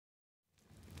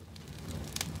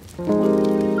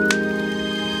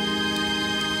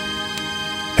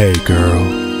Hey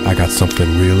girl, I got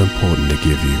something real important to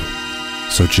give you.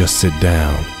 So just sit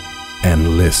down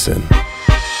and listen.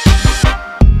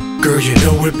 Girl, you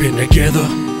know we've been together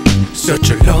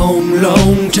such a long,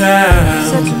 long time.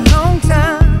 Such a long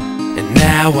time. And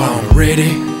now I'm ready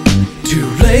to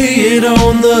lay it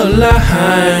on the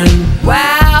line.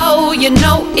 Wow, you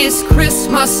know it's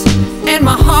Christmas and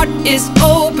my heart is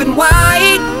open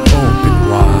wide. Open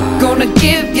wide. Gonna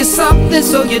give you something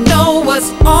so you know what's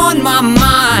on my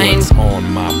mind. What's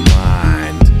on my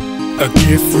mind? A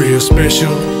gift real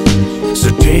special, so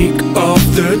take off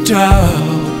the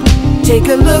top. Take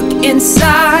a look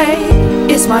inside.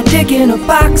 It's my dick in a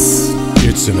box.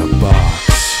 It's in a box.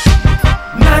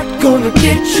 Not gonna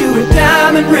get you a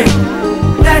diamond ring.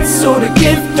 That sort of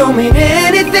gift don't mean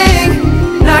anything.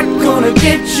 Not gonna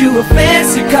get you a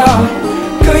fancy car.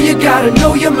 Girl, you gotta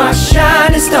know you're my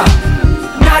shining star.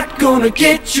 Not gonna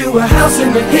get you a house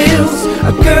in the hills.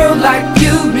 A girl like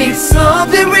you needs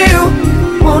something real.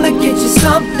 Wanna get you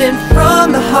something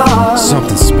from the heart.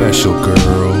 Something special,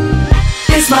 girl.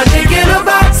 It's my dick in a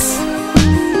box.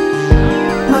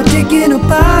 My dick in a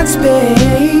box,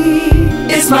 babe.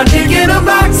 It's my dick in a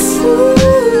box.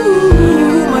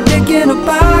 Ooh, my dick in a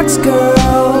box,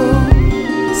 girl.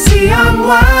 See, I'm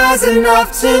wise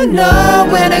enough to know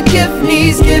when a gift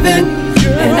needs giving,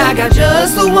 and I got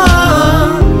just the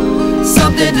one.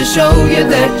 Something to show you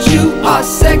that you are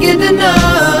second to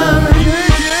none.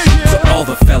 To all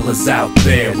the fellas out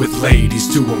there with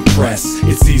ladies to impress,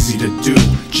 it's easy to do,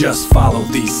 just follow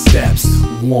these steps.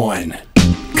 1,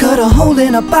 Cut a hole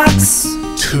in a box.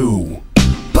 2,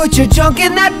 Put your junk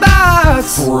in that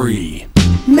box. 3.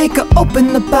 Make her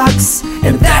open the box,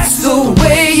 and that's the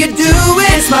way you do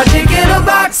it. It's my dick in a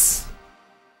box.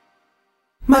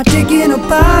 My dick in a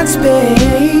box,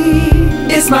 babe.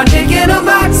 It's my dick in a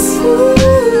box.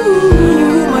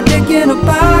 Ooh, my dick in a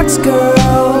box,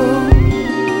 girl.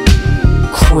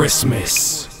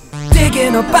 Christmas, Dick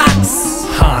in a box.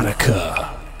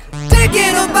 Hanukkah, Dick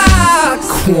in a box.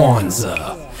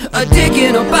 Kwanzaa. A dick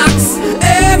in a box.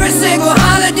 Every single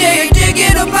holiday, a dick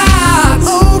in a box.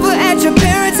 Over at your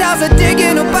parents' house, a dick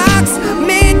in a box.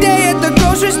 Midday at the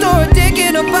grocery store, a dick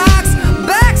in a box.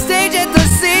 Backstage at the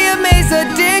CMA's, a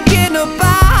dick in a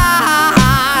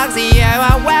box. Yeah,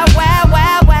 wow, wow,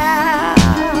 wow, wow.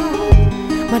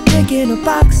 My dick in a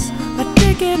box. My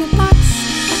dick in a box.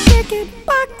 My dick in a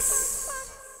box.